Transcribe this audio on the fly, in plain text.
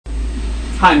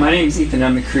Hi, my name is Ethan.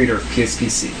 I'm the creator of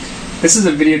PSPSeq. This is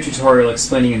a video tutorial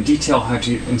explaining in detail how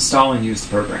to install and use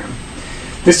the program.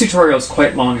 This tutorial is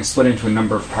quite long and split into a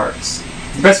number of parts.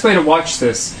 The best way to watch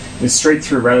this is straight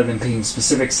through rather than picking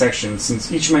specific sections,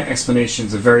 since each of my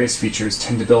explanations of various features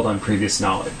tend to build on previous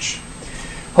knowledge.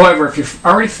 However, if you're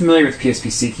already familiar with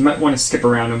PSPSeq, you might want to skip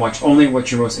around and watch only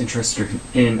what you're most interested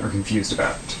in or confused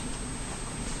about.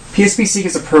 PSPSeq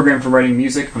is a program for writing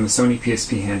music on the Sony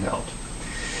PSP handheld.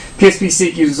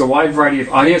 PSPSeq uses a wide variety of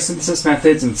audio synthesis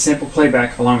methods and sample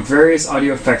playback along with various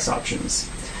audio effects options.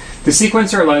 The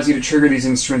sequencer allows you to trigger these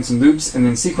instruments in loops and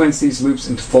then sequence these loops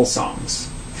into full songs.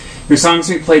 Your songs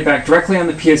can be played back directly on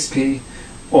the PSP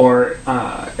or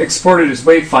exported as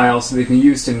WAV files so they can be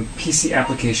used in PC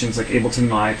applications like Ableton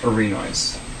Live or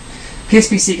Renoise.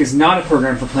 PSPSeq is not a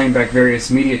program for playing back various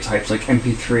media types like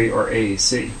MP3 or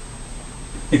AAC.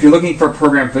 If you're looking for a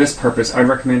program for this purpose, I'd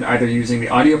recommend either using the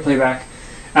audio playback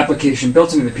application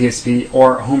built into the PSP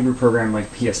or a homebrew program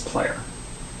like PS Player.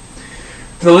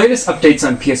 For the latest updates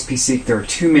on PSPSeq, there are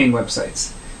two main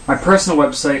websites. My personal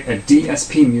website at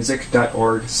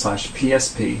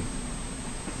dspmusic.org/PSP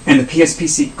and the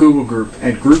PSPSeq Google group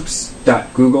at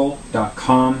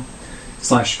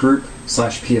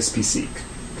groups.google.com/group/PSPSeq.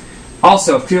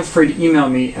 Also, feel free to email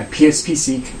me at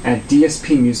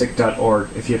pspseq@dspmusic.org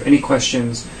if you have any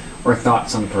questions or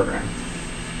thoughts on the program.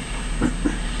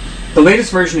 The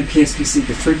latest version of PSPSeq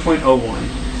is 3.01,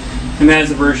 and that is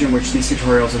the version which these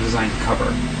tutorials are designed to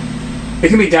cover. It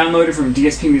can be downloaded from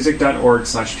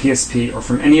dspmusic.org/PSP or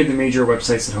from any of the major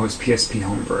websites that host PSP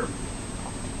Homebrew.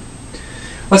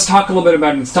 Let's talk a little bit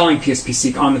about installing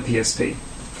PSPSeq on the PSP.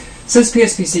 Since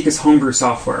PSPSeq is homebrew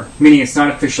software, meaning it's not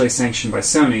officially sanctioned by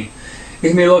Sony, it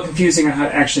can be a little confusing on how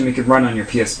to actually make it run on your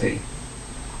PSP.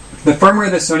 The firmware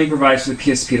that Sony provides for the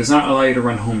PSP does not allow you to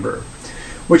run homebrew.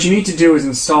 What you need to do is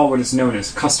install what is known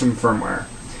as custom firmware.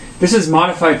 This is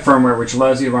modified firmware which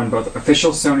allows you to run both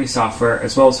official Sony software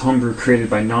as well as homebrew created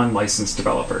by non-licensed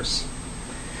developers.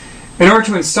 In order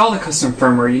to install the custom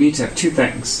firmware, you need to have two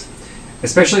things: a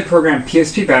specially programmed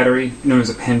PSP battery, known as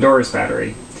a Pandora's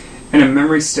battery, and a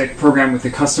memory stick programmed with the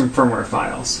custom firmware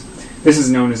files. This is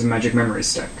known as a magic memory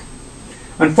stick.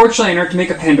 Unfortunately, in order to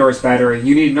make a Pandora's battery,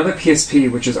 you need another PSP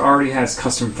which already has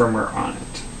custom firmware on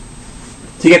it.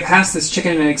 To get past this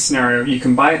chicken and egg scenario, you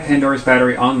can buy a Pandora's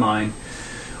battery online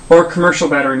or a commercial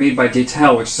battery made by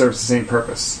Daytel which serves the same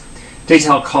purpose.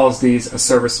 Daytel calls these a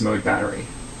service mode battery.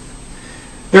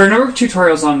 There are a number of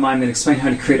tutorials online that explain how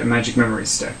to create a magic memory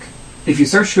stick. If you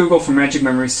search Google for magic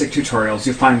memory stick tutorials,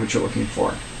 you'll find what you're looking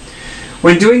for.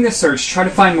 When doing this search, try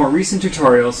to find more recent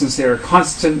tutorials since there are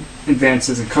constant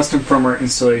advances in custom firmware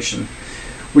installation,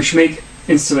 which make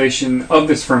installation of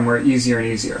this firmware easier and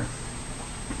easier.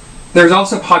 There is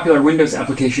also a popular Windows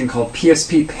application called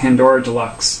PSP Pandora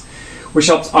Deluxe, which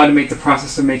helps automate the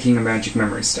process of making a magic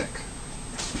memory stick.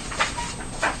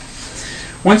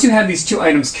 Once you have these two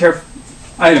items,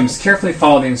 carefully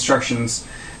follow the instructions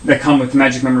that come with the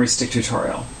magic memory stick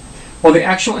tutorial. While the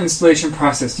actual installation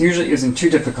process usually isn't too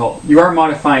difficult, you are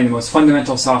modifying the most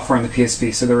fundamental software on the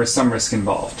PSP, so there is some risk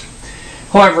involved.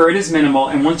 However, it is minimal,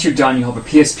 and once you're done, you'll have a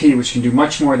PSP which can do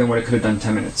much more than what it could have done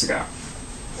 10 minutes ago.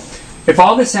 If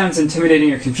all this sounds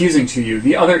intimidating or confusing to you,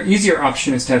 the other easier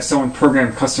option is to have someone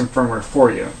program custom firmware for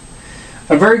you.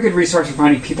 A very good resource for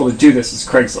finding people to do this is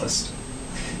Craigslist.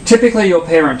 Typically, you'll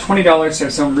pay around $20 to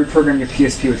have someone reprogram your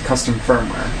PSP with custom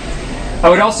firmware. I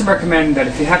would also recommend that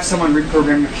if you have someone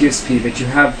reprogram your PSP, that you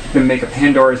have them make a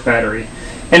Pandora's battery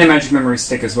and a magic memory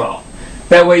stick as well.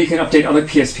 That way you can update other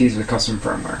PSPs with custom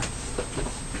firmware.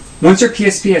 Once your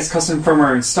PSP has custom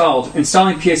firmware installed,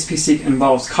 installing PSPSeq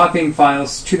involves copying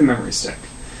files to the memory stick.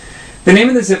 The name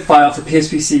of the zip file for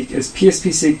PSPSeq is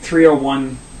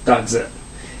pspseq301.zip.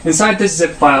 Inside this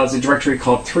zip file is a directory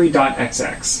called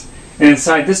 3.xx, and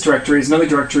inside this directory is another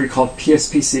directory called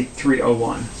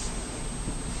pspseq301.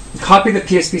 Copy the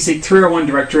pspseq301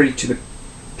 directory to the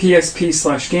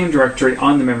psp/game directory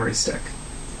on the memory stick.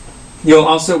 You'll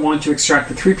also want to extract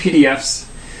the 3 PDFs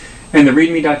and the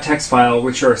readme.txt file,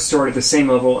 which are stored at the same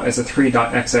level as the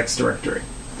 3.xx directory.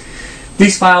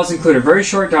 These files include a very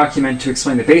short document to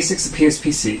explain the basics of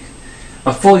PSPSeq,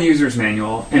 a full user's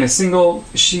manual, and a single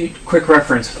sheet quick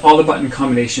reference with all the button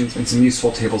combinations and some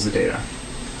useful tables of data.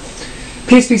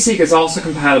 PSPSeq is also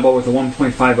compatible with the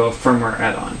 1.50 firmware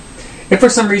add-on. If for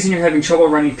some reason you're having trouble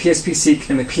running PSPSeq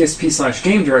in the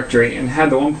PSP/game directory and have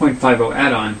the 1.50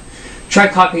 add-on, try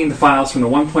copying the files from the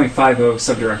 1.50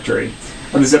 subdirectory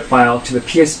of the zip file to the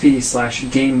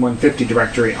PSP/game150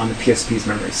 directory on the PSP's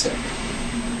memory stick.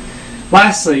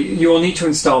 Lastly, you will need to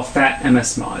install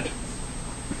FAT-MS-Mod.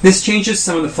 This changes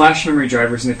some of the flash memory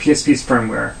drivers in the PSP's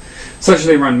firmware such that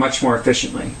they run much more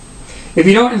efficiently. If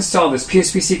you don't install this,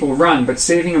 PSPSeq will run, but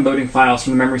saving and loading files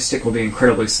from the memory stick will be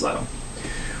incredibly slow.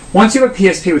 Once you have a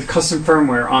PSP with custom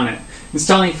firmware on it,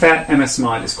 installing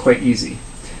FAT-MSMod is quite easy.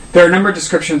 There are a number of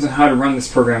descriptions on how to run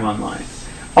this program online.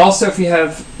 Also, if you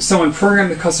have someone program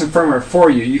the custom firmware for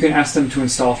you, you can ask them to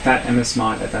install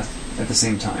FAT-MSMod at the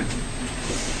same time.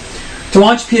 To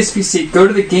launch PSPSeq, go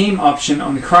to the Game option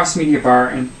on the cross-media bar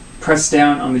and press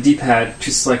down on the D-pad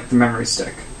to select the memory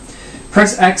stick.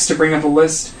 Press X to bring up a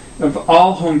list of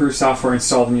all homebrew software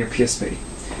installed in your PSP.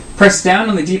 Press down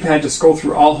on the D-pad to scroll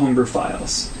through all homebrew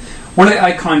files. One of the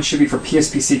icons should be for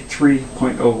PSPSeq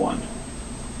 3.01.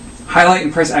 Highlight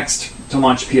and press X to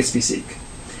launch PSPSeq.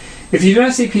 If you do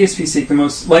not see PSPSeq, the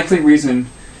most likely reason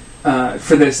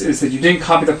for this is that you didn't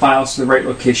copy the files to the right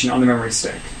location on the memory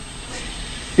stick.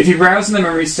 If you browse in the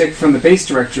memory stick from the base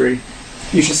directory,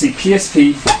 you should see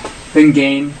PSP, then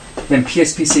Game, then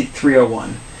PSPSeq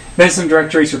 301, then some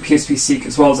directories for PSPSeq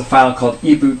as well as a file called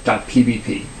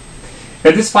eboot.pbp.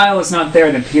 If this file is not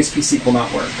there, then PSPSeq will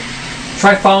not work.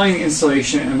 Try following the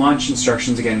installation and launch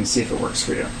instructions again and see if it works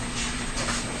for you.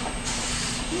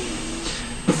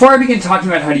 Before I begin talking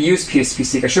about how to use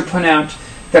PSPSeq, I should point out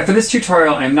that for this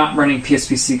tutorial I am not running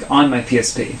PSPSeq on my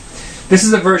PSP. This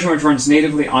is a version which runs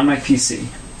natively on my PC.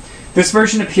 This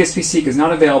version of PSPSeq is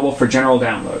not available for general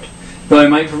download, though I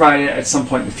might provide it at some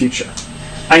point in the future.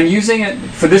 I'm using it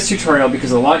for this tutorial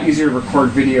because it's a lot easier to record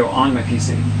video on my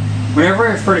PC. Whenever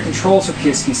I refer to controls for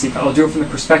PSPSeq, I'll do it from the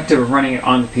perspective of running it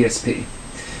on the PSP.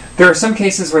 There are some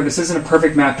cases where this isn't a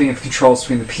perfect mapping of controls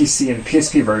between the PC and the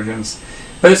PSP versions,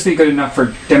 but this will be good enough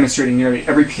for demonstrating nearly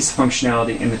every piece of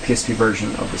functionality in the PSP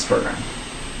version of this program.